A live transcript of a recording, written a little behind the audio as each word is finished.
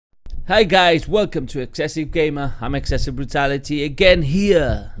Hi guys, welcome to XsvGamer. I'm Excessive Brutality again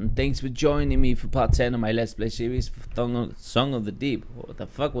here, and thanks for joining me for part 10 of my Let's Play series for Song of the Deep. What the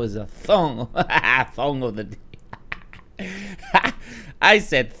fuck was a thong? Thong of the Deep. I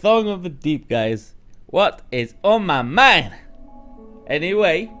said Thong of the Deep, guys. What is on my mind?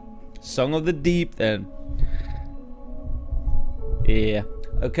 Anyway, Song of the Deep then. Yeah.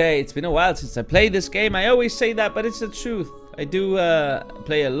 Okay, it's been a while since I played this game. I always say that, but it's the truth. I do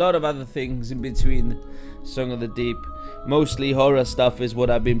play a lot of other things in between Song of the Deep. Mostly horror stuff is what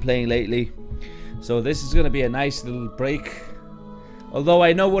I've been playing lately. So this is going to be a nice little break. Although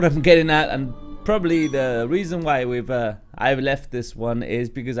I know what I'm getting at, and probably the reason why I've left this one is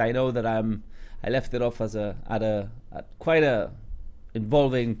because I know that I left it off as at quite a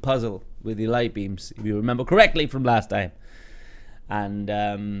involving puzzle with the light beams, if you remember correctly from last time.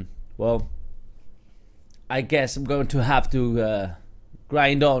 And well, I guess I'm going to have to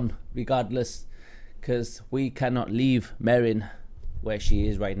grind on regardless, because we cannot leave Merryn where she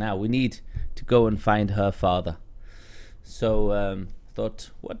is right now. We need to go and find her father. So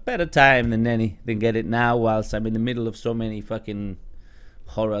thought, what better time than get it now whilst I'm in the middle of so many fucking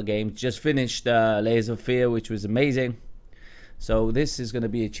horror games. Just finished Layers of Fear, which was amazing. So this is going to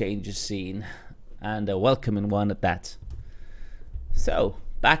be a change of scene, and a welcoming one at that. So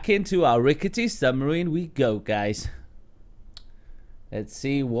back into our rickety submarine we go, guys. Let's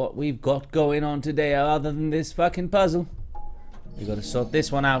see what we've got going on today other than this fucking puzzle. We got to sort this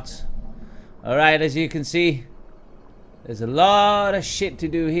one out. Alright, as you can see, there's a lot of shit to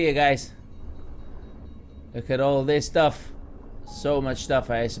do here, guys. Look at all this stuff. So much stuff.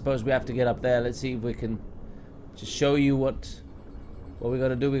 I suppose we have to get up there. Let's see if we can just show you what we got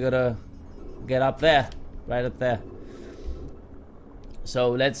to do. We got to get up there. Right up there.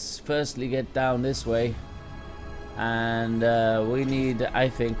 So let's firstly get down this way, and I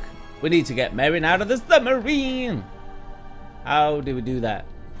think we need to get Merryn out of the submarine. How do we do that?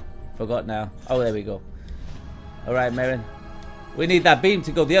 Forgot now. Oh, there we go. Alright, Merryn, we need that beam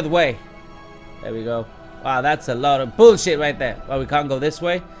to go the other way. There we go. Wow, that's a lot of bullshit right there. Well, we can't go this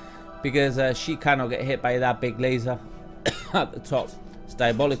way because she cannot get hit by that big laser at the top. It's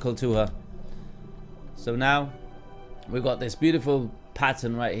diabolical to her. So now we've got this beautiful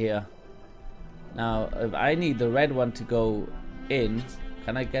pattern right here. Now if I need the red one to go in,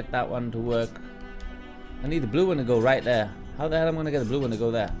 can I get that one to work? I need the blue one to go right there. How the hell am I gonna get the blue one to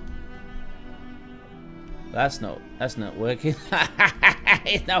go there? That's not working.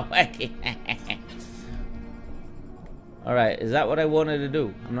 It's not working. Alright, is that what I wanted to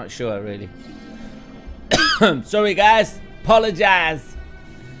do? I'm not sure really. Sorry guys, apologize.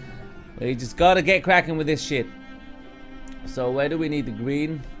 We just gotta get cracking with this shit. So where do we need the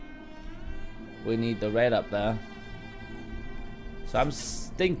green? We need the red up there. So I'm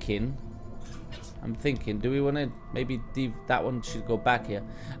thinking, do we want to maybe that one should go back here?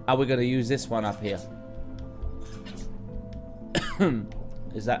 Are we going to use this one up here?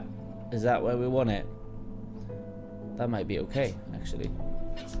 Is that where we want it? That might be okay, actually.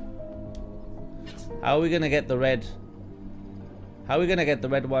 How are we going to get the red? How are we going to get the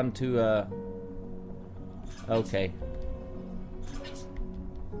red one to okay.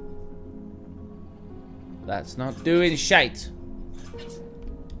 That's not doing shite.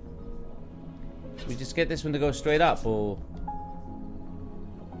 We just get this one to go straight up, or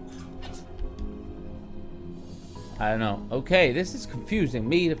I don't know. Okay, this is confusing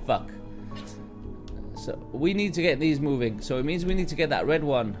me the fuck. So we need to get these moving. So it means we need to get that red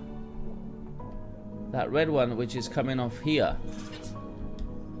one. That red one which is coming off here.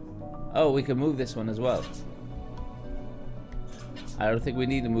 Oh, we can move this one as well. I don't think we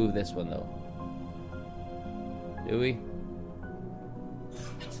need to move this one though. Do we?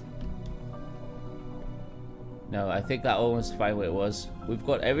 No, I think that one was fine where it was. We've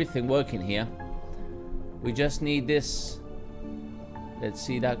got everything working here. We just need this. Let's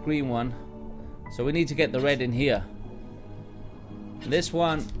see that green one. So we need to get the red in here. This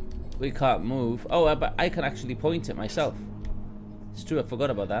one we can't move. Oh, but I can actually point it myself. It's true, I forgot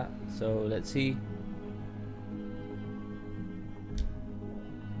about that. So let's see.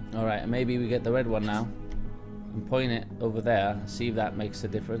 Alright, maybe we get the red one now. And point it over there, see if that makes a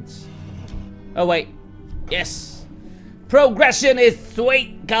difference. Oh wait, yes, progression is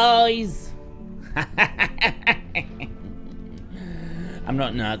sweet, guys. I'm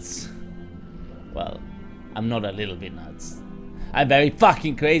not nuts. Well, I'm not a little bit nuts. I'm very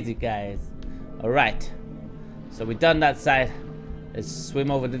fucking crazy, guys. Alright, so we've done that side. Let's swim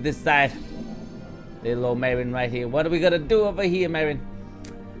over to this side. Little old Merryn right here. What are we gonna do over here, Merryn?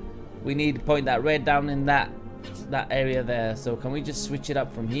 We need to point that red down in that area there. So can we just switch it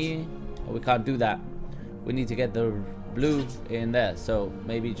up from here? Oh, we can't do that. We need to get the blue in there. So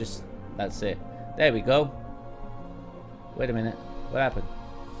maybe just, that's it. There we go. Wait a minute. What happened?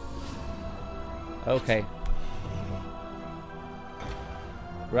 Okay.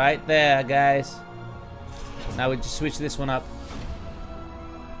 Right there, guys. Now we just switch this one up.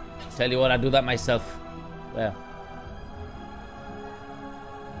 Tell you what, I do that myself. There.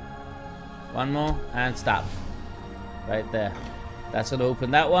 One more and stop. Right there. That's gonna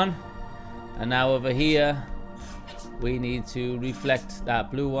open that one. And now over here, we need to reflect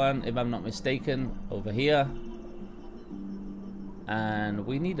that blue one, if I'm not mistaken, over here. And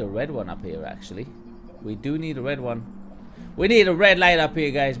we need a red one up here, actually. We do need a red one. We need a red light up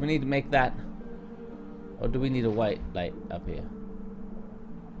here, guys. We need to make that. Or do we need a white light up here?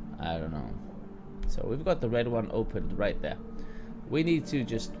 I don't know. So we've got the red one opened right there. We need to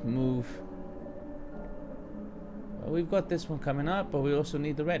just move. Well, we've got this one coming up, but we also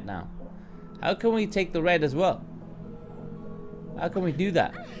need the red now. How can we take the red as well? How can we do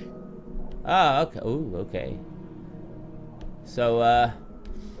that? Ah, okay. Oh, okay. So,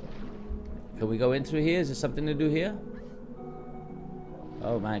 can we go in through here? Is there something to do here?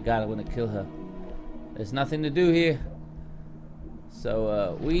 Oh my god, I'm gonna kill her. There's nothing to do here.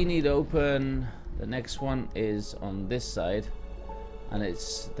 So, we need to open... The next one is on this side. And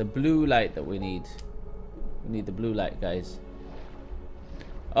it's the blue light that we need. We need the blue light, guys.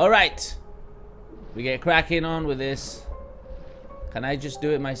 Alright. We get cracking on with this. Can I just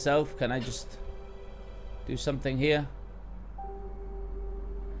do it myself? Can I just do something here?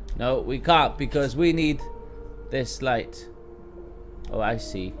 No, we can't, because we need this light. Oh, I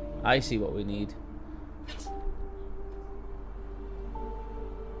see. I see what we need.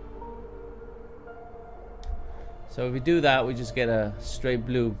 So if we do that, we just get a straight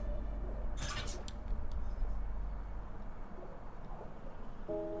blue.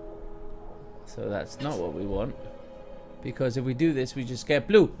 So that's not what we want. Because if we do this, we just get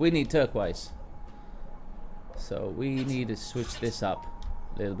blue. We need turquoise. So we need to switch this up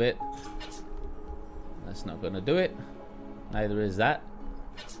a little bit. That's not going to do it. Neither is that,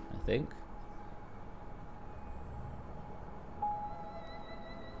 I think.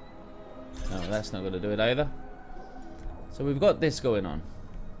 No, that's not going to do it either. So we've got this going on.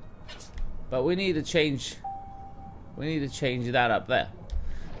 But we need to change... We need to change that up there.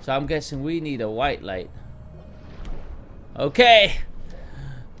 So I'm guessing we need a white light. Okay.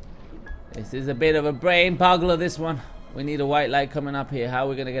 This is a bit of a brain boggler, this one. We need a white light coming up here. How are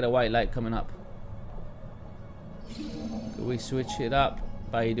we going to get a white light coming up? Could we switch it up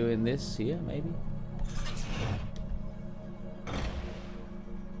by doing this here, maybe?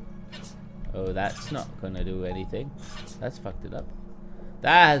 Oh, that's not going to do anything. That's fucked it up.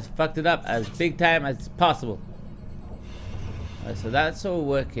 That has fucked it up as big time as possible. Right, so that's all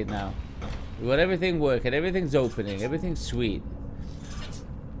working now. We've got everything working. Everything's opening. Everything's sweet.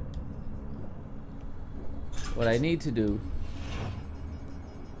 What I need to do...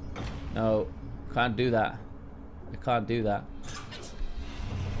 No, can't do that. I can't do that.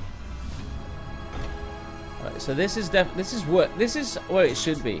 Alright, so this is where it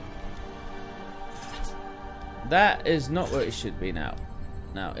should be. That is not where it should be now.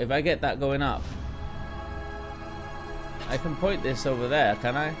 Now, if I get that going up, I can point this over there,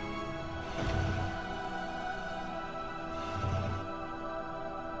 can I?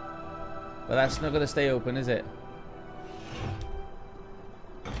 But that's not going to stay open, is it?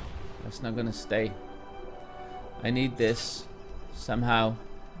 That's not going to stay. I need this somehow.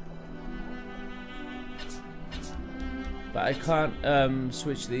 But I can't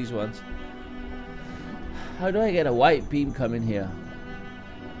switch these ones. How do I get a white beam coming here?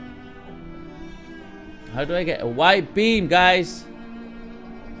 How do I get a white beam, guys?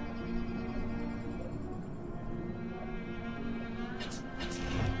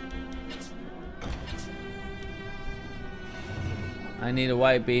 I need a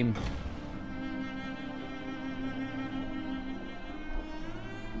white beam.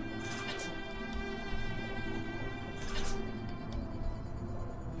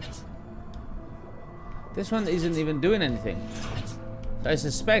 This one isn't even doing anything. So I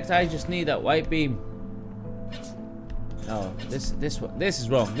suspect I just need that white beam. No, this is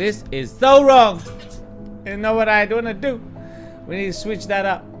wrong. This is so wrong. You know what I want to do? We need to switch that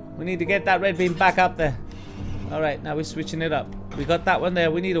up. We need to get that red beam back up there. Alright, now we're switching it up. We got that one there.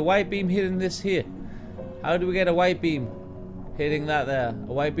 We need a white beam hitting this here. How do we get a white beam hitting that there?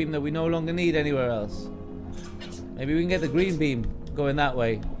 A white beam that we no longer need anywhere else. Maybe we can get the green beam going that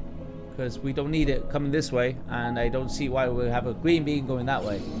way. Because we don't need it coming this way. And I don't see why we have a green beam going that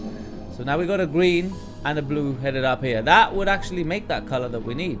way. So now we got a green and a blue headed up here. That would actually make that color that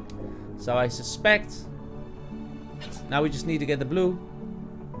we need. So I suspect now we just need to get the blue.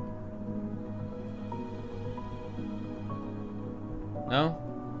 No?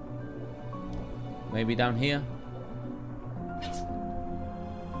 Maybe down here?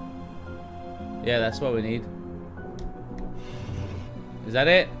 Yeah, that's what we need. Is that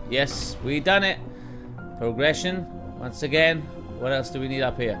it? Yes, we done it. Progression. Once again. What else do we need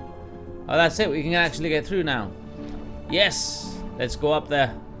up here? Oh, that's it. We can actually get through now. Yes! Let's go up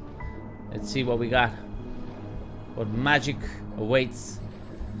there. Let's see what we got. What magic awaits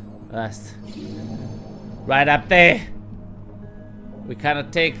us. Right up there. We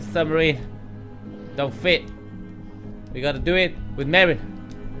cannot take the submarine. Don't fit. We gotta do it with Merryn.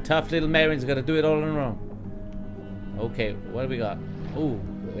 Tough little Merryn's gotta do it all on her own. Okay, what do we got? Oh,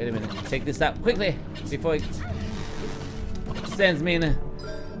 wait a minute. Take this out quickly before it sends me in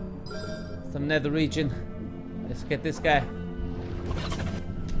some nether region. Let's get this guy.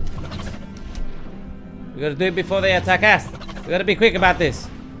 We gotta do it before they attack us. We gotta be quick about this.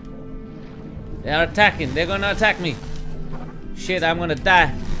 They are attacking. They're gonna attack me. Shit, I'm gonna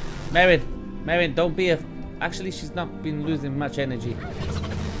die. Merryn, don't be a... Actually, she's not been losing much energy.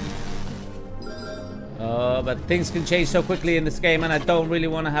 Oh, but things can change so quickly in this game, and I don't really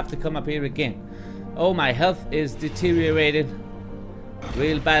want to have to come up here again. Oh, my health is deteriorating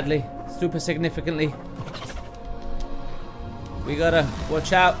real badly, super significantly. We gotta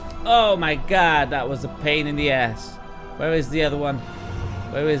watch out. Oh my god, that was a pain in the ass. Where is the other one?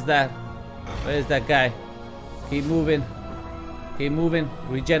 Where is that? Where is that guy? Keep moving. Keep moving.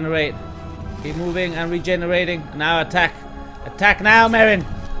 Regenerate. Keep moving and regenerating. Now attack. Attack now, Merryn.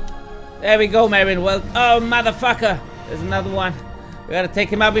 There we go, Merryn. Well, oh, motherfucker. There's another one. We gotta take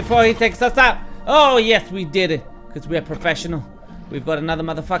him out before he takes us out. Oh, yes, we did it. Because we are professional. We've got another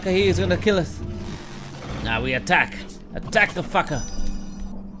motherfucker. He is gonna kill us. Now we attack. Attack the fucker.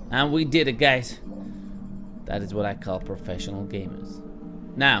 And we did it, guys. That is what I call professional gamers.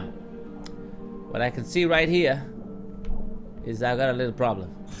 Now, what I can see right here is I've got a little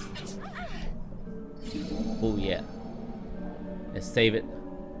problem. Oh, yeah. Let's save it.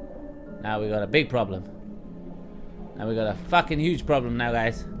 Now we got a big problem. Now we got a fucking huge problem now,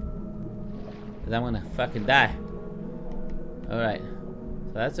 guys. Because I'm gonna fucking die. Alright.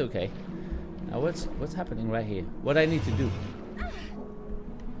 So that's okay. Now what's happening right here? What I need to do?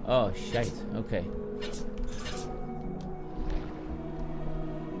 Oh, shite. Okay.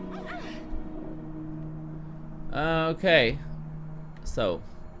 Okay. So.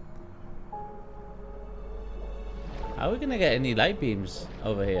 How are we gonna get any light beams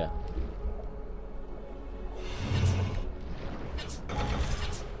over here?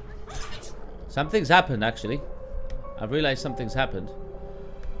 Something's happened, actually. I've realized something's happened.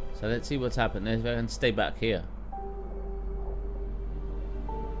 So let's see what's happened. If I can stay back here.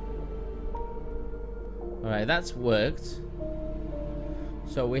 Alright, that's worked.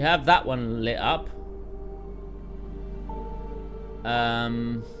 So we have that one lit up.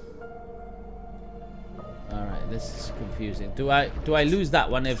 Alright, this is confusing. Do I lose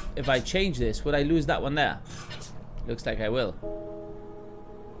that one if I change this? Would I lose that one there? Looks like I will.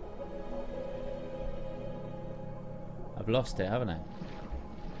 I've lost it, haven't I?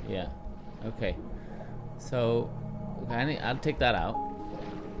 Yeah. Okay. So okay, I'll take that out.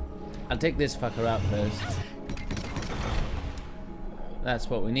 I'll take this fucker out first. That's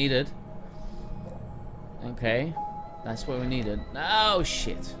what we needed. Okay. That's what we needed. Oh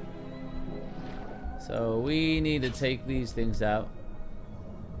shit. So we need to take these things out.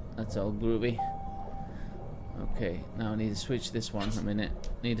 That's all groovy. Okay, now I need to switch this one a minute.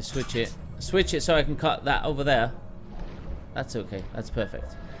 Need to switch it. Switch it so I can cut that over there. That's okay. That's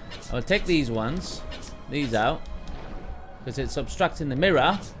perfect. I'll take these ones. These out. Because it's obstructing the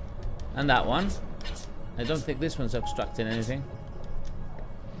mirror. And that one. I don't think this one's obstructing anything.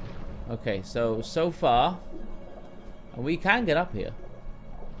 Okay, so far we can get up here.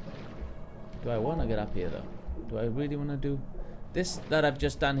 Do I want to get up here though? Do I really want to do this that I've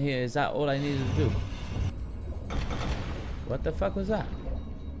just done here? Is that all I needed to do? What the fuck was that?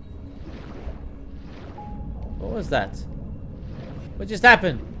 What was that? What just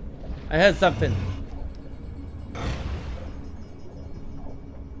happened? I heard something.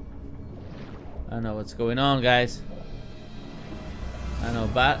 I don't know what's going on, guys. I know,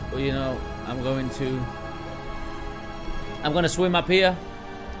 but you know, I'm gonna swim up here.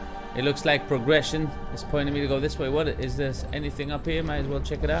 It looks like progression is pointing me to go this way. What is this? Anything up here? Might as well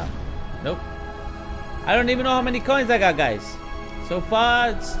check it out. Nope. I don't even know how many coins I got, guys. So far,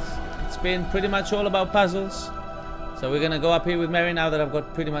 it's been pretty much all about puzzles. So we're gonna go up here with Merryn now that I've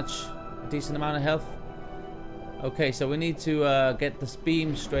got pretty much a decent amount of health. Okay, so we need to get this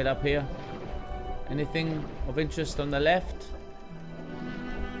beam straight up here. Anything of interest on the left?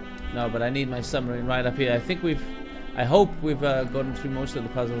 No, but I need my submarine right up here. I hope we've gotten through most of the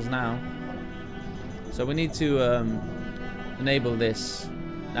puzzles now. So we need to enable this.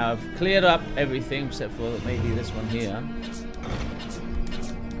 Now I've cleared up everything except for maybe this one here.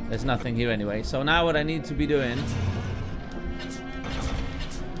 There's nothing here anyway. So now what I need to be doing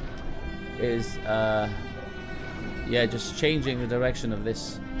is yeah, just changing the direction of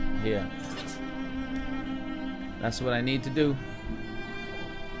this here. That's what I need to do.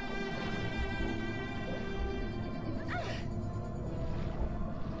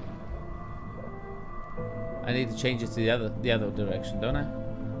 I need to change it to the other direction, don't I?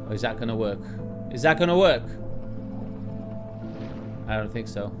 Or is that gonna work? Is that gonna work? I don't think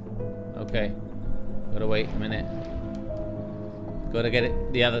so. Okay. Gotta wait a minute. Gotta get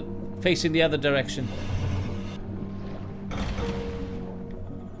it facing the other direction.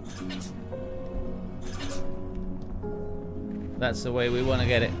 That's the way we want to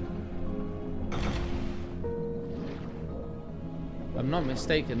get it. If I'm not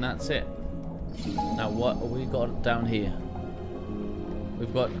mistaken, that's it. Now what have we got down here?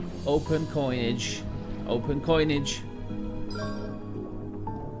 We've got open coinage. Open coinage.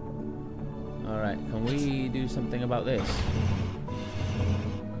 Alright, can we do something about this?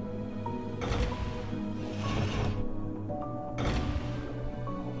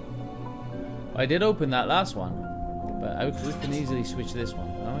 I did open that last one, but we can easily switch this one,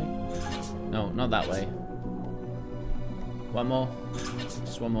 can't we? No, not that way. One more.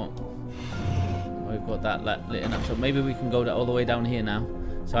 Just one more. We've got that lit up, so maybe we can go all the way down here now.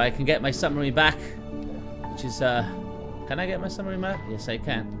 So I can get my submarine back, which is, can I get my submarine back? Yes, I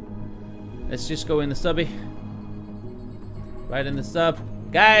can. Let's just go in the subby. Right in the sub.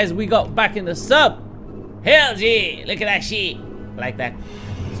 Guys, we got back in the sub! Hell yeah! Look at that shit! Like that.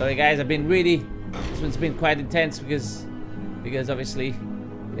 Sorry guys, I've been really... This one's been quite intense because obviously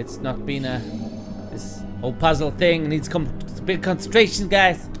it's not been this whole puzzle thing. It needs a bit of concentration,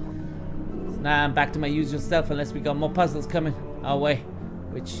 guys. Now I'm back to my usual self unless we got more puzzles coming our way,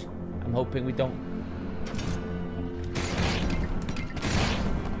 which I'm hoping we don't.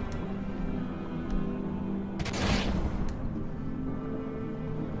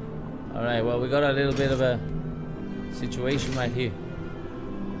 Alright, well we got a little bit of a situation right here.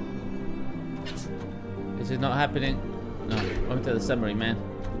 This is not happening. No, going to the submarine, man.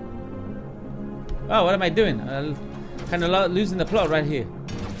 Oh, what am I doing? I'm kind of losing the plot right here.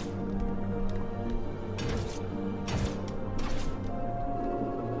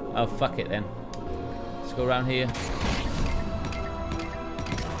 Oh, fuck it then. Let's go around here.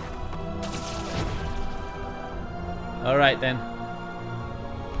 Alright then.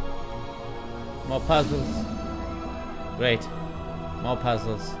 More puzzles. Great. More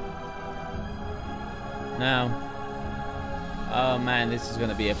puzzles. Now. Oh man, this is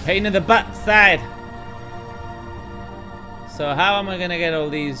gonna be a pain in the butt side. So how am I gonna get all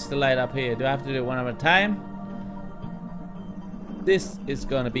these to light up here? Do I have to do it one at a time? This is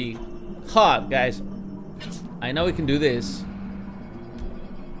gonna be hard, guys. I know we can do this,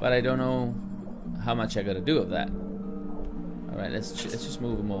 but I don't know how much I gotta do of that. All right, let's just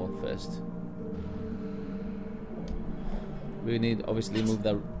move them all first. We need obviously move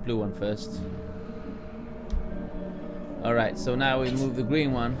the blue one first. All right, so now we move the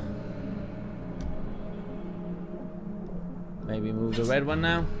green one. Maybe move the red one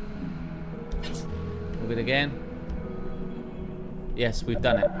now. Move it again. Yes, we've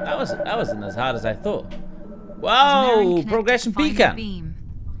done it. That wasn't as hard as I thought. Whoa! Progression beacon.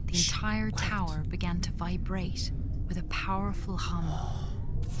 The entire tower began to vibrate with a powerful hum.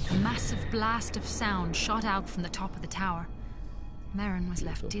 A massive blast of sound shot out from the top of the tower. Merryn was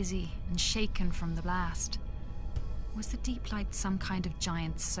left dizzy and shaken from the blast. Was the deep light some kind of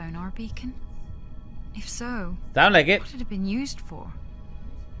giant sonar beacon? If so, sound like it. What had it been used for?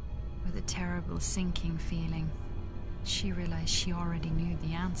 With a terrible sinking feeling, she realized she already knew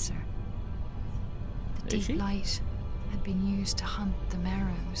the answer. The deep light had been used to hunt the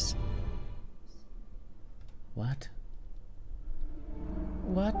Merrows. What?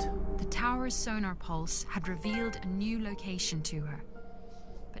 What? The tower's sonar pulse had revealed a new location to her.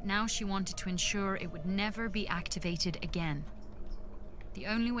 But now she wanted to ensure it would never be activated again. The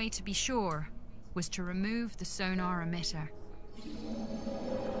only way to be sure was to remove the sonar emitter.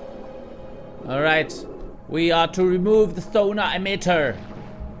 Alright. We are to remove the sonar emitter.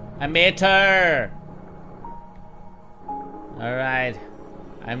 Alright.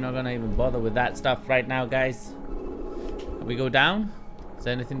 I'm not gonna even bother with that stuff right now, guys. Can we go down? Is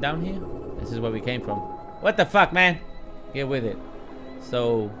there anything down here? This is where we came from. What the fuck, man? Get with it.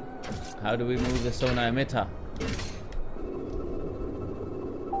 So, how do we move the sonar emitter?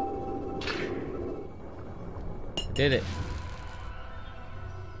 Did it.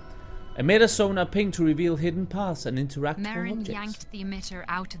 Emit a sonar ping to reveal hidden paths and interactable Merryn objects. yanked the emitter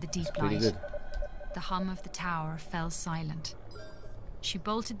out of the deep Pretty light. good. The hum of the tower fell silent. She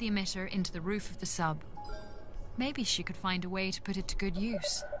bolted the emitter into the roof of the sub. Maybe she could find a way to put it to good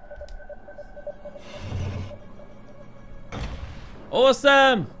use.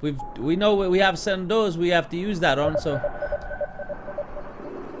 Awesome! We know we have certain doors we have to use that on, so.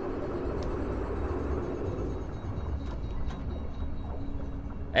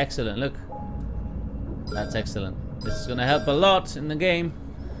 Excellent, look. That's excellent. This is gonna help a lot in the game.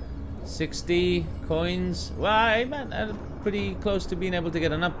 60 coins. Why, man, I'm pretty close to being able to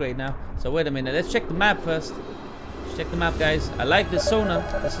get an upgrade now. So wait a minute, let's check the map first. Let's check the map, guys. I like this sonar.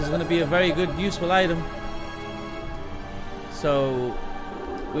 This is gonna be a very good, useful item. So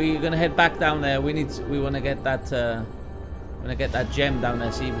we're gonna head back down there. We wanna get that gem down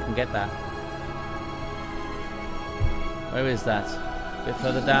there, see if we can get that. Where is that? A bit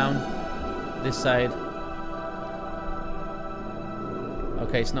further down. This side.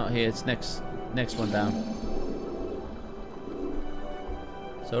 Okay, it's not here, it's next one down.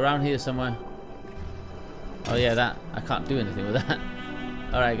 So around here somewhere. Oh yeah, that. I can't do anything with that.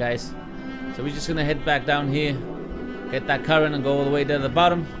 Alright guys. So we're just gonna head back down here. Get that current and go all the way down to the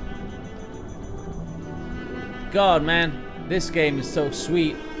bottom. God, man, this game is so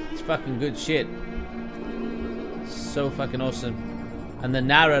sweet. It's fucking good shit. So fucking awesome. And the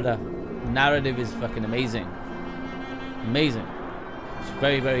narrative is fucking amazing. Amazing. It's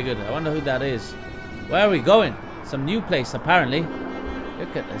very, very good. I wonder who that is. Where are we going? Some new place, apparently.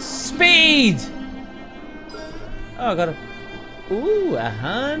 Look at the speed! Oh, I got a... Ooh,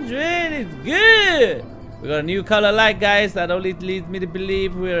 100. It's good! We got a new color light, guys. That only leads me to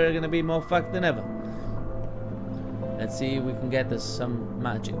believe we're gonna be more fucked than ever. Let's see if we can get there's some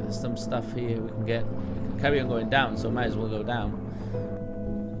magic. There's some stuff here we can get. We can carry on going down, so might as well go down.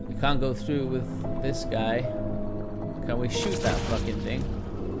 We can't go through with this guy. Can we shoot that fucking thing?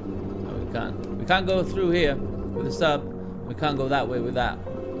 No, we can't. We can't go through here with the sub. We can't go that way with that.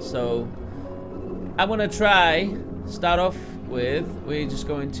 So I'm gonna try. Start off with. We're just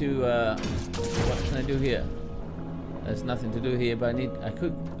going to. What can I do here? There's nothing to do here, but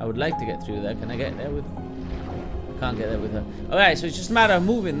I would like to get through there. Can I get there with? I can't get there with her. All right, so it's just a matter of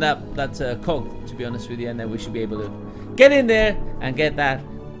moving that cog, to be honest with you, and then we should be able to get in there and get that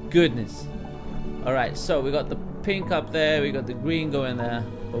goodness. All right, so we got the pink up there, we got the green going there,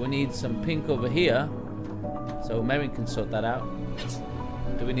 but we need some pink over here. So Merryn can sort that out.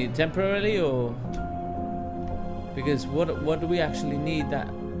 Do we need temporarily or? Because what do we actually need that?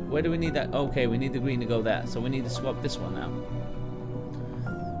 Where do we need that? Okay, we need the green to go there. So we need to swap this one now.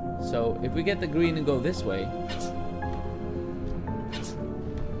 So if we get the green and go this way.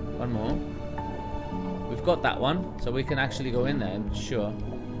 One more. We've got that one. So we can actually go in there, I'm sure.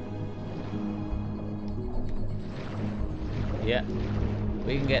 Yeah.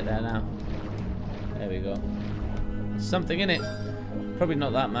 We can get there now. There we go. There's something in it. Probably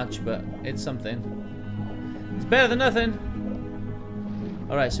not that much, but it's something. It's better than nothing.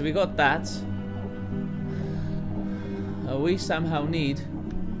 Alright, so we got that. We somehow need...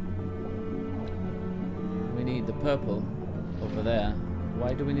 We need the purple over there.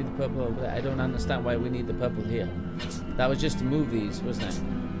 Why do we need the purple over there? I don't understand why we need the purple here. That was just to move these, wasn't it?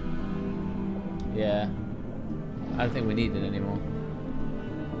 Yeah. I don't think we need it anymore.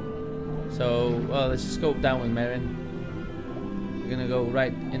 So, well, let's just go down with Merryn. We're gonna go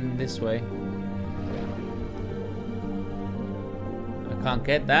right in this way. I can't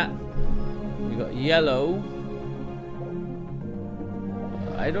get that. We got yellow.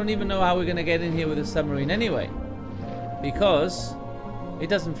 I don't even know how we're gonna get in here with a submarine anyway, because it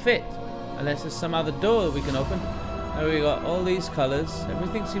doesn't fit unless there's some other door that we can open. Now we got all these colors.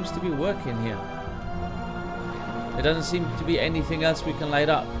 Everything seems to be working here. There doesn't seem to be anything else we can light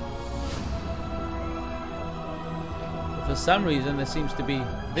up. But for some reason there seems to be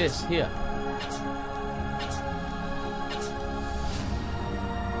this here.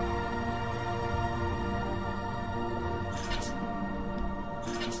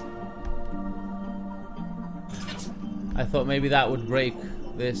 I thought maybe that would break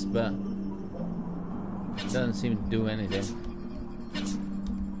this, but it doesn't seem to do anything.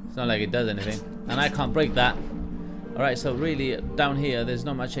 It's not like it does anything. And I can't break that. Alright, so really down here there's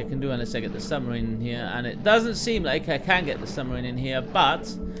not much I can do unless I get the submarine in here. And it doesn't seem like I can get the submarine in here, but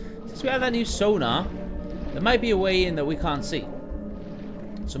since we have that new sonar, there might be a way in that we can't see.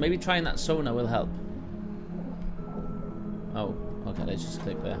 So maybe trying that sonar will help. let's just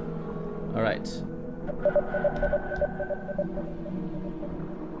click there. Alright.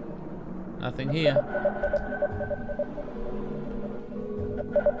 Nothing here.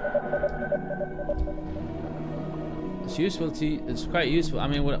 It's useful to... It's quite useful. I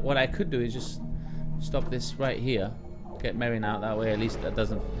mean, what I could do is just stop this right here. Get Merryn out that way. At least that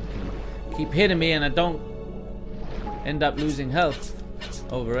doesn't keep hitting me and I don't end up losing health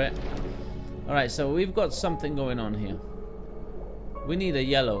over it. Alright, so we've got something going on here. We need a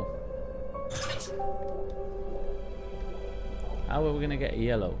yellow. How are we gonna get a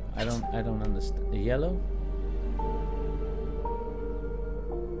yellow? I don't understand. A yellow?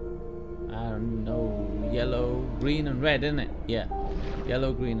 I don't know. Yellow, green and red, isn't it? Yeah.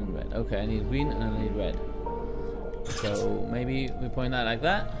 Yellow, green and red. Okay, I need green and I need red. So maybe we point that like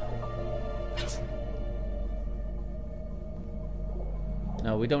that.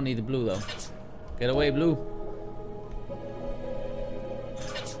 No, we don't need the blue though. Get away, blue.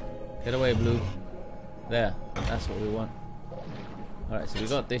 Get away, blue. There. That's what we want. Alright, so we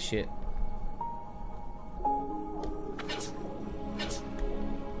got this shit.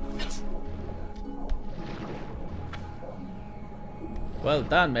 Well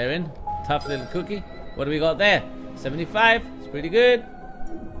done, Merryn. Tough little cookie. What do we got there? 75. It's pretty good.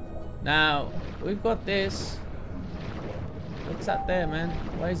 Now, we've got this. What's that there, man?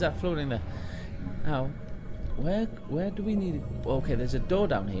 Why is that floating there? Now, where do we need it? Okay, there's a door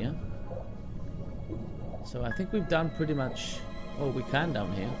down here. So I think we've done pretty much all we can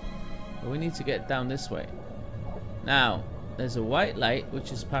down here. But we need to get down this way. Now, there's a white light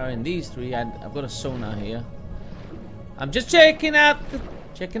which is powering these three, and I've got a sonar here. I'm just checking out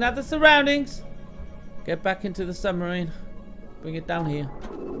the surroundings. Get back into the submarine. Bring it down here.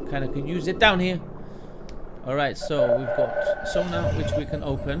 Kind of could use it down here. Alright, so we've got sonar which we can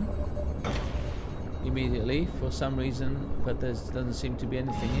open immediately for some reason, but there doesn't seem to be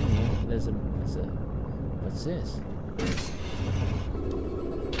anything in here. There's a what's this?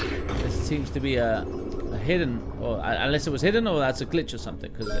 This seems to be a hidden, or unless it was hidden, or that's a glitch or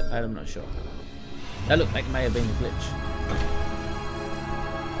something, because I'm not sure. That looked like it may have been a glitch.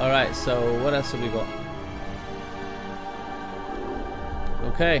 Alright, so what else have we got?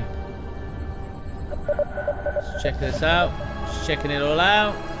 Okay. Let's check this out. Just checking it all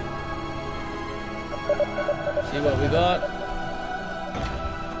out. See what we got.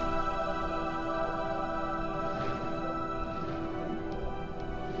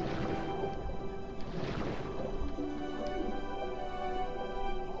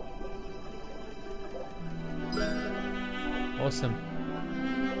 Awesome.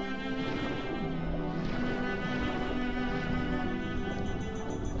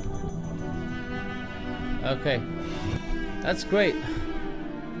 Okay, that's great.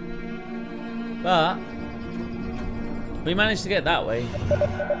 But we managed to get that way.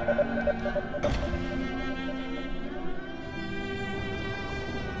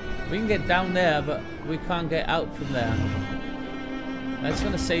 We can get down there, but we can't get out from there. I'm just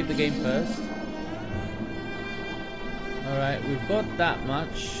gonna save the game first. Alright, we've got that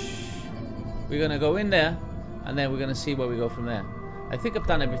much. We're gonna go in there, and then we're gonna see where we go from there. I think I've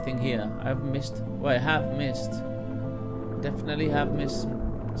done everything here. I've missed... Well, I have missed. Definitely have missed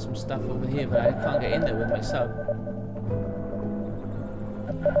some stuff over here, but I can't get in there with my sub.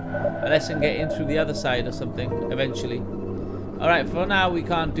 Unless I can get in through the other side or something, eventually. Alright, for now we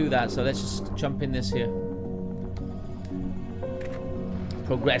can't do that, so let's just jump in this here.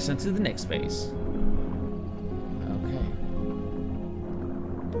 Progress into the next phase. Okay.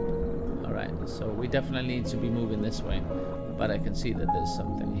 Alright, so we definitely need to be moving this way. But I can see that there's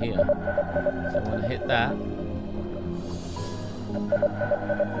something here. So I'm going to hit that.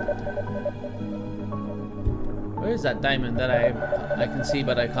 Where is that diamond that I can see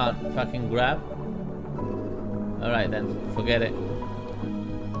but I can't fucking grab? Alright then, forget it.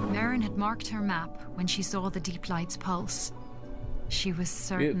 Merryn had marked her map when she saw the deep light's pulse. She was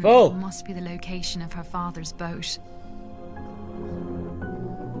certain Beautiful. it must be the location of her father's boat.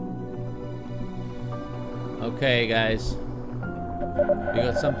 Okay guys. We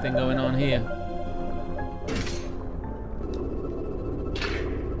got something going on here.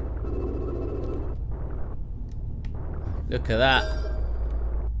 Look at that.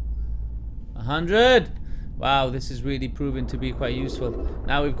 100. Wow, this is really proving to be quite useful.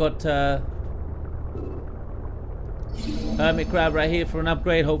 Now we've got hermit crab right here for an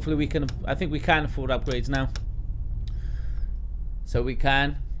upgrade. Hopefully we can, I think we can afford upgrades now. So we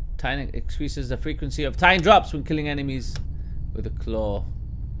can. Tiny increases the frequency of tine drops when killing enemies with a claw.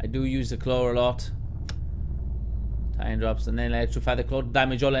 I do use the claw a lot. Iron drops, and then electrify the claw to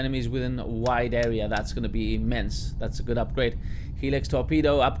damage all enemies within a wide area. That's going to be immense. That's a good upgrade. Helix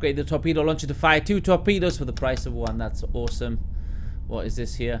torpedo. Upgrade the torpedo launcher to fire 2 torpedoes for the price of 1. That's awesome. What is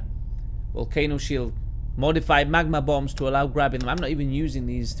this here? Volcano shield. Modified magma bombs to allow grabbing them. I'm not even using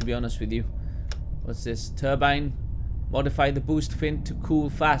these, to be honest with you. What's this? Turbine. Modify the boost fin to cool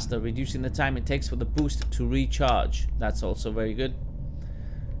faster, reducing the time it takes for the boost to recharge. That's also very good.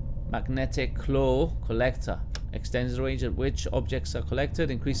 Magnetic claw collector. Extends the range at which objects are collected.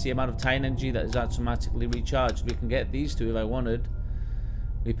 Increase the amount of time energy that is automatically recharged. We can get these two if I wanted.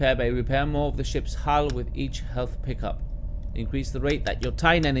 Repair bay. Repair more of the ship's hull with each health pickup. Increase the rate that your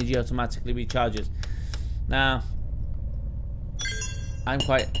time energy automatically recharges. Now, I'm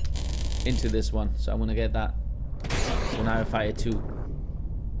quite into this one, so I'm going to get that. So now I fire 2.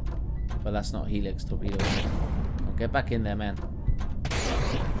 But that's not Helix torpedo. Oh, get back in there, man.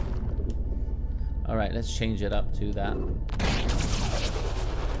 Alright, let's change it up to that.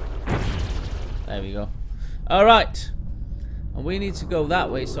 There we go. Alright. And we need to go that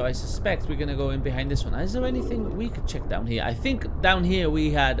way, so I suspect we're going to go in behind this one. Is there anything we could check down here? I think down here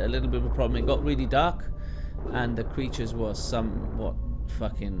we had a little bit of a problem. It got really dark, and the creatures were somewhat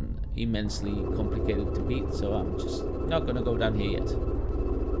fucking immensely complicated to beat, so I'm just not going to go down here yet.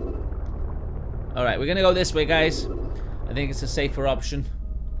 Alright, we're going to go this way, guys. I think it's a safer option.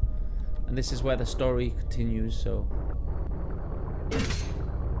 And this is where the story continues, so...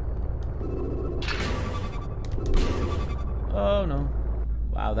 Oh no.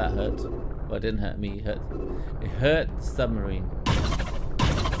 Wow, that hurt. Well, it didn't hurt me, it hurt the submarine.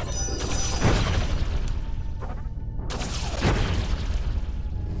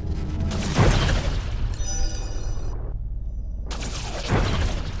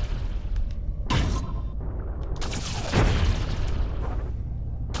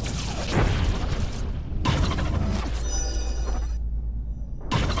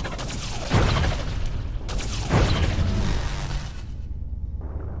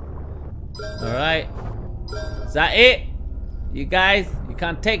 Alright. Is that it? You guys, you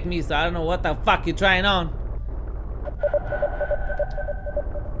can't take me, so I don't know what the fuck you're trying on.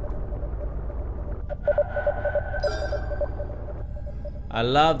 I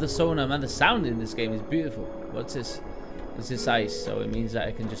love the sonar, man. The sound in this game is beautiful. What's this? Is this ice? So it means that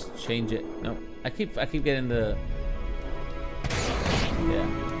I can just change it. No, I keep getting the... Yeah.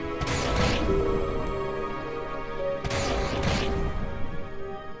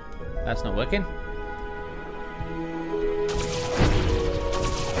 That's not working.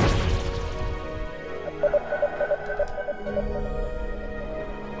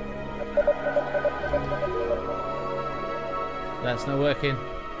 That's not working.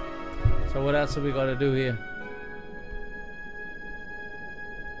 So what else have we got to do here?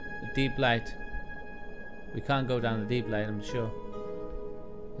 The deep light. We can't go down the deep light, I'm sure.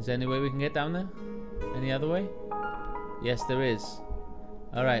 Is there any way we can get down there? Any other way? Yes, there is.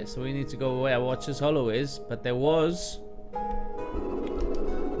 Alright, so we need to go where Watcher's Hollow is, but there was...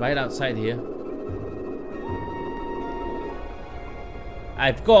 right outside here.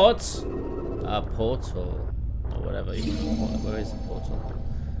 I've got a portal. Or whatever you call it. Where is the portal?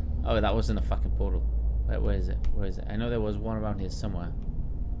 Oh, that wasn't a fucking portal. Where is it? Where is it? I know there was one around here somewhere.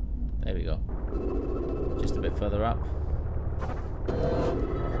 There we go. Just a bit further up.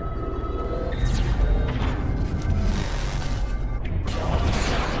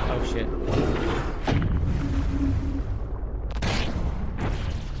 Oh shit.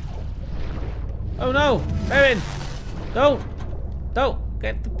 Oh no! Merryn! Don't!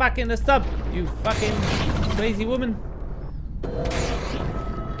 Get back in the sub, you fucking crazy woman!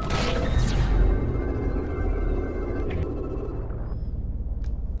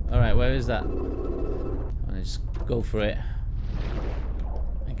 Alright, where is that? Let's go for it.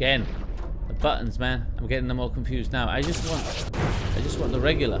 Again. The buttons, man. I'm getting them all confused now. I just want the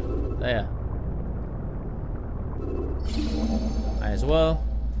regular. There. Might as well.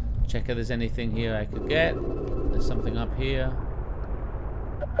 Check if there's anything here I could get. There's something up here.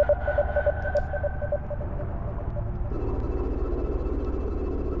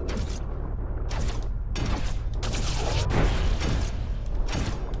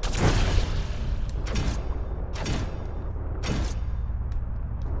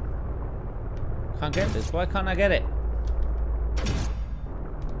 Can't get this. Why can't I get it?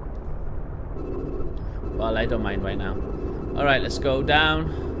 Well, I don't mind right now. Alright, let's go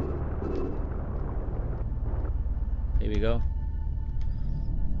down. Here we go.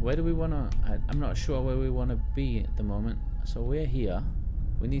 Where do we want to... I'm not sure where we want to be at the moment. So we're here.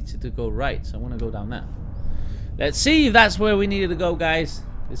 We need to go right, so I want to go down there. Let's see if that's where we needed to go, guys.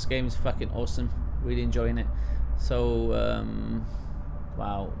 This game is fucking awesome. Really enjoying it. So,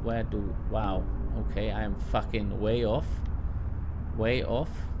 wow, wow, okay, I am fucking way off. Way off.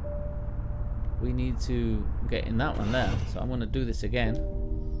 We need to get in that one there. So I'm going to do this again.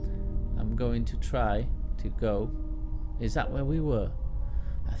 I'm going to try to go. Is that where we were?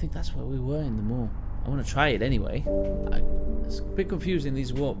 I think that's where we were in the mall. I want to try it anyway. It's a bit confusing, the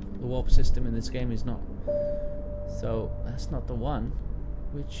warp system in this game is not. So that's not the one.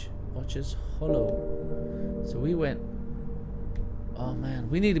 Which watches Hollow. So we went. Oh man,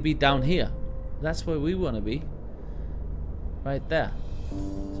 we need to be down here. That's where we want to be. Right there.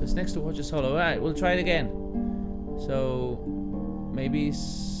 So it's next to Watcher's Hollow. Alright, we'll try it again. So maybe it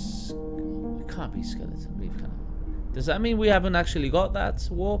can't be Skeleton Reef, can it? Does that mean we haven't actually got that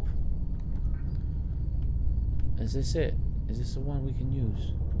warp? Is this it? Is this the one we can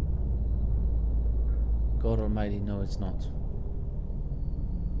use? God Almighty, no, it's not.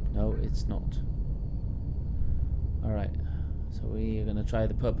 No, it's not. Alright, so we are gonna try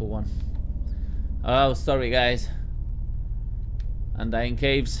the purple one. Oh, sorry guys. Undying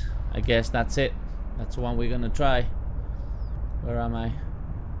Caves. I guess that's it. That's the one we're gonna try. Where am I?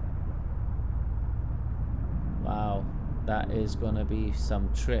 Wow, that is gonna be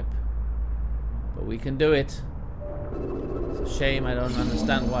some trip. But we can do it. It's a shame I don't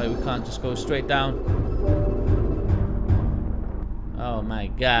understand why we can't just go straight down. Oh my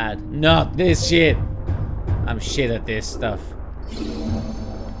god. Not this shit! I'm shit at this stuff.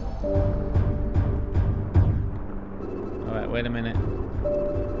 Alright, wait a minute.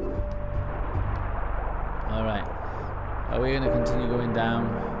 Alright. Are we gonna continue going down?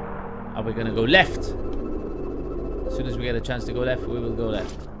 Are we gonna go left? As soon as we get a chance to go left, we will go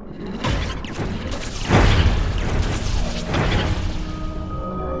left.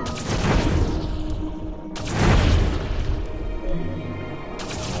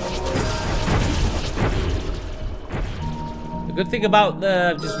 The good thing about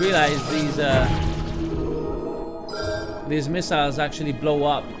I've just realized these missiles actually blow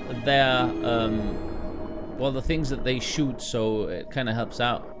up their well, the things that they shoot, so it kind of helps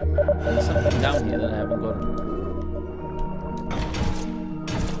out. There's something down here that I haven't got.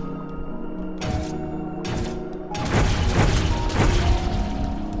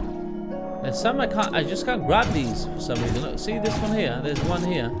 There's some I just can't grab these for some reason. Look, see this one here? There's one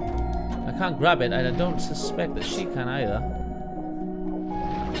here. I can't grab it, and I don't suspect that she can either.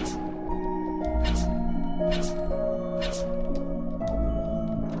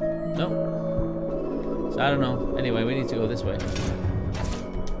 Nope. So I don't know. Anyway, we need to go this way.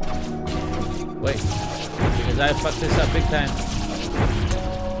 Wait. Because I fucked this up big time.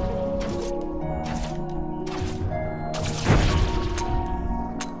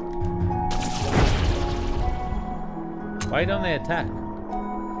 Why don't they attack?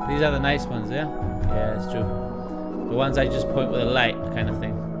 These are the nice ones, yeah? Yeah, it's true. The ones I just point with a light kind of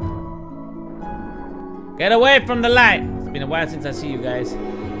thing. Get away from the light! It's been a while since I see you guys.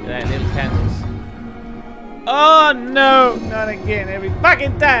 Like little candles. Oh no! Not again. Every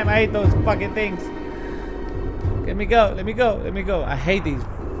fucking time. I hate those fucking things. Let me go. Let me go. Let me go. I hate these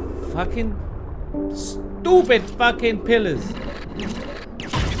fucking stupid fucking pillars.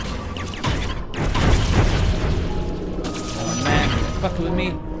 Oh man. Fucking with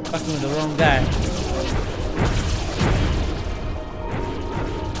me. Fucking with the wrong guy.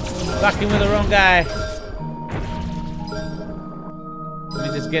 Fucking with the wrong guy. Let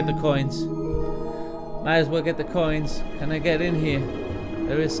me just get the coins. Might as well get the coins. Can I get in here?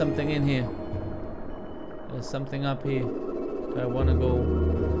 There is something in here. There's something up here. Do I want to go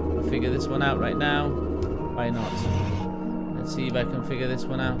figure this one out right now? Why not? Let's see if I can figure this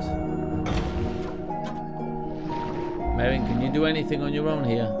one out. Merryn, can you do anything on your own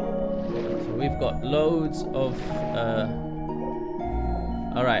here? So we've got loads of...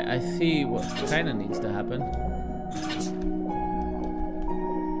 Alright, I see what kind of needs to happen.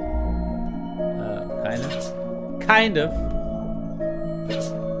 Kind of.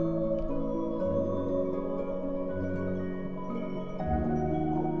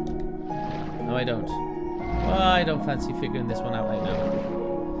 No, I don't. Well, I don't fancy figuring this one out right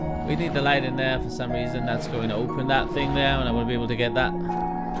now. We need the light in there for some reason. That's going to open that thing there, and I won't be able to get that.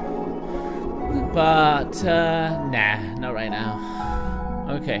 But, nah, not right now.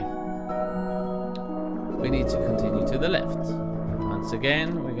 Okay. We need to continue to the left. Once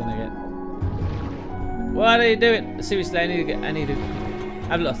again, we're gonna get... What are you doing? Seriously, I need to...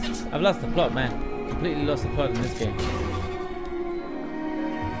 I've lost the plot, man. Completely lost the plot in this game.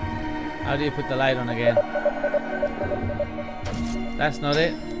 How do you put the light on again? That's not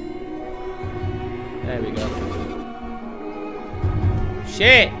it. There we go.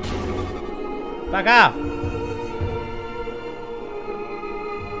 Shit! Fuck off!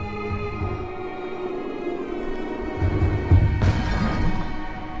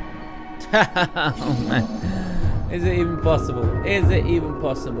 Oh man. Is it even possible? Is it even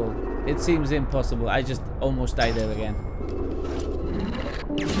possible? It seems impossible. I just almost died there again.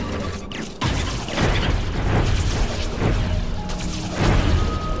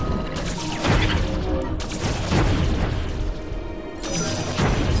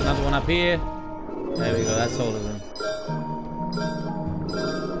 There's another one up here. There we go, that's all of them.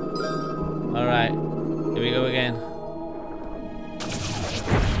 Alright, here we go again.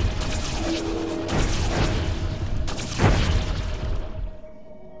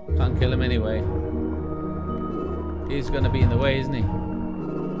 Can't kill him anyway. He's gonna be in the way, isn't he?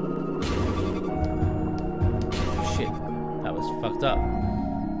 Shit, that was fucked up.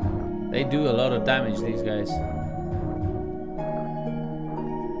 They do a lot of damage, these guys.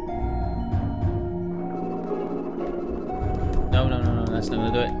 No, no, no, no, that's not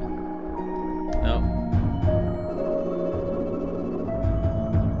gonna do it. No.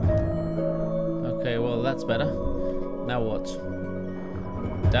 Okay, well, that's better. Now what?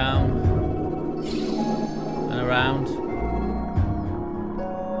 Down. And around.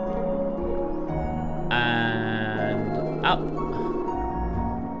 And up.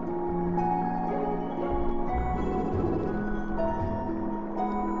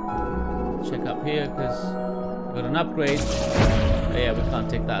 Check up here, because we've got an upgrade. Oh, yeah, we can't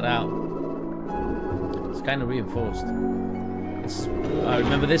take that out. It's kind of reinforced. I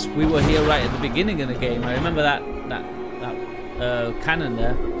remember this. We were here right at the beginning of the game. I remember that cannon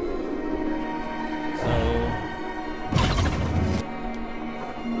there. So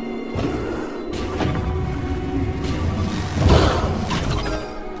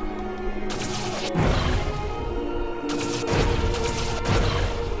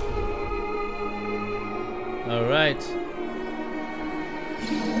all right.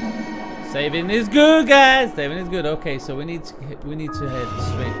 Saving is good, guys. Saving is good. Okay, so we need to head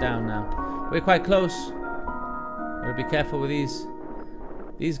straight down now. We're quite close. Gotta be careful with these.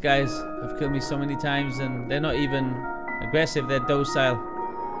 These guys have killed me so many times, and they're not even aggressive. They're docile.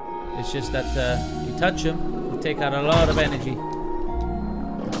 It's just that you touch them, you take out a lot of energy, a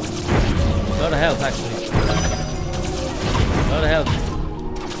lot of health actually. A lot of health.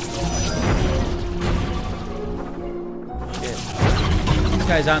 These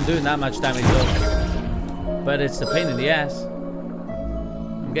guys aren't doing that much damage though, but it's a pain in the ass.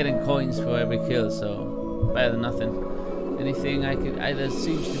 I'm getting coins for every kill, so better than nothing. Anything I could... there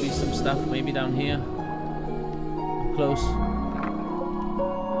seems to be some stuff maybe down here. Close.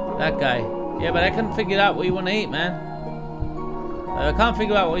 That guy. Yeah, but I can't figure out what you want to eat, man. I can't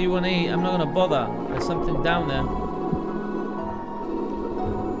figure out what you want to eat. I'm not going to bother. There's something down there.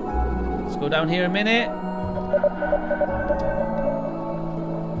 Let's go down here a minute.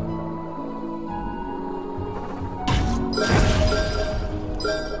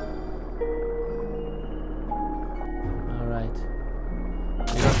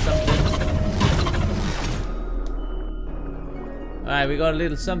 Alright, we got a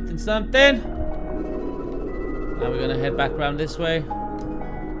little something. Now we're gonna head back around this way.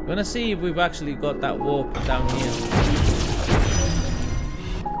 We're gonna see if we've actually got that warp down here.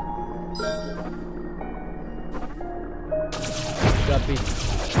 Guppy.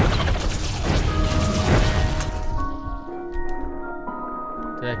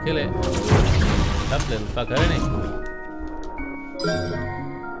 Did I kill it? Tough little fucker, isn't he?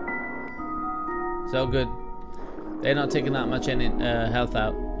 So good. They're not taking that much any health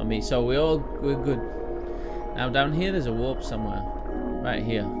out on me, so we're good. Now down here there's a warp somewhere, right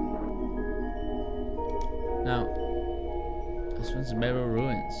here. Now this one's Merryn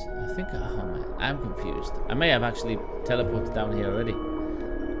ruins. I think. Oh man, I'm confused. I may have actually teleported down here already.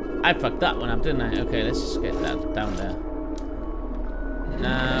 I fucked that one up, didn't I? Okay, let's just get that down there.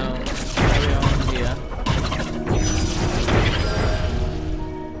 Now carry on here.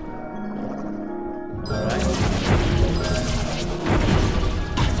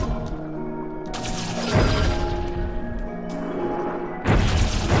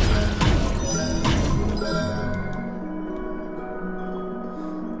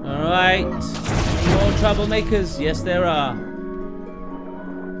 Troublemakers? Yes, there are.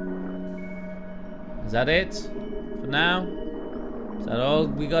 Is that it for now? Is that all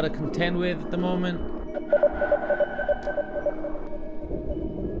we gotta contend with at the moment?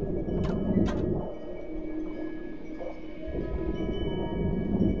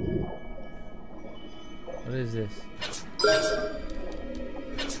 What is this?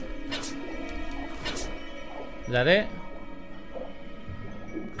 Is that it?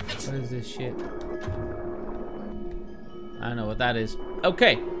 What is this shit? I don't know what that is.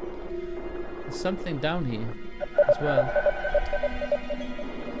 Okay. There's something down here as well.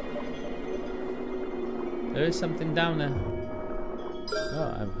 There is something down there.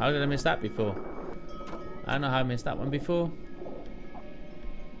 Oh, how did I miss that before? I don't know how I missed that one before.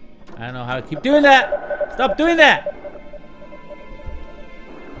 I don't know how I keep doing that. Stop doing that.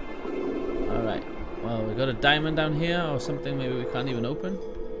 Alright. Well, we got a diamond down here or something maybe we can't even open.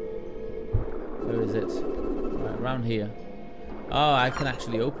 Where is it? Right, around here. Oh, I can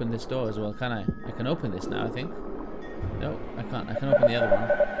actually open this door as well, can I? I can open this now, I think. No, I can't. I can open the other one.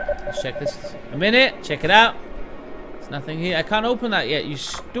 Let's check this. A minute. Check it out. There's nothing here. I can't open that yet, you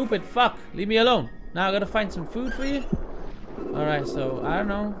stupid fuck. Leave me alone. Now I gotta find some food for you. Alright, so, I don't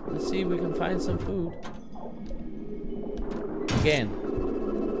know. Let's see if we can find some food. Again.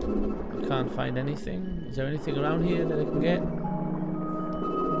 I can't find anything. Is there anything around here that I can get?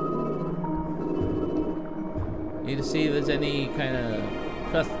 Need to see if there's any kind of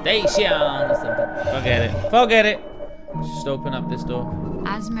crustacean or something. Forget it. Forget it. Just open up this door.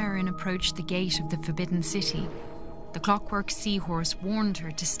 As Merryn approached the gate of the Forbidden City, the clockwork seahorse warned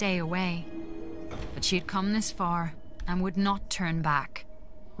her to stay away. But she had come this far and would not turn back,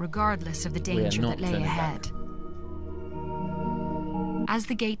 regardless of the danger that lay ahead. As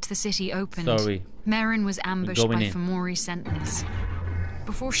the gate to the city opened, Merryn was ambushed by Fomori sentinels.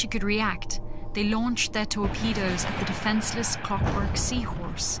 Before she could react, they launched their torpedoes at the defenseless clockwork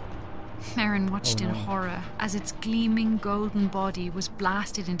seahorse. Merryn watched in horror as its gleaming golden body was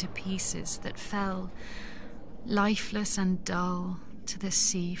blasted into pieces that fell, lifeless and dull, to the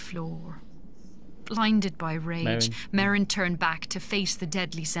sea floor. Blinded by rage, Merryn turned back to face the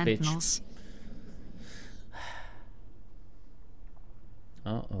deadly sentinels.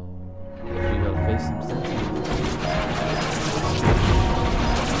 Uh-oh. We gotta face some sentinels.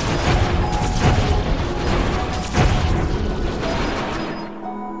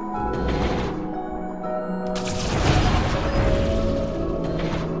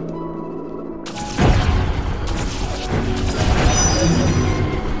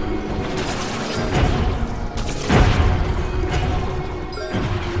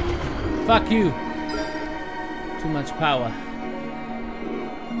 Fuck you. Too much power.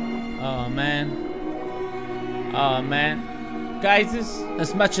 Oh man. Oh man. Guys,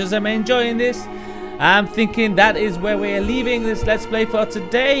 as much as I'm enjoying this, I'm thinking that is where we're leaving this Let's Play for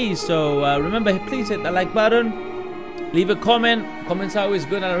today. So remember, please hit the like button. Leave a comment. Comments are always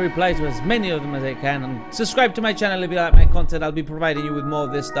good and I'll reply to as many of them as I can. And subscribe to my channel if you like my content. I'll be providing you with more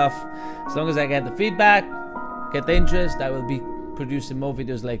of this stuff. As long as I get the feedback, get the interest, I will be producing more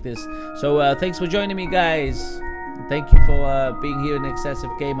videos like this. So thanks for joining me, guys. Thank you for being here in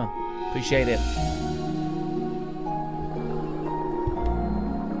XsvGamer. Appreciate it.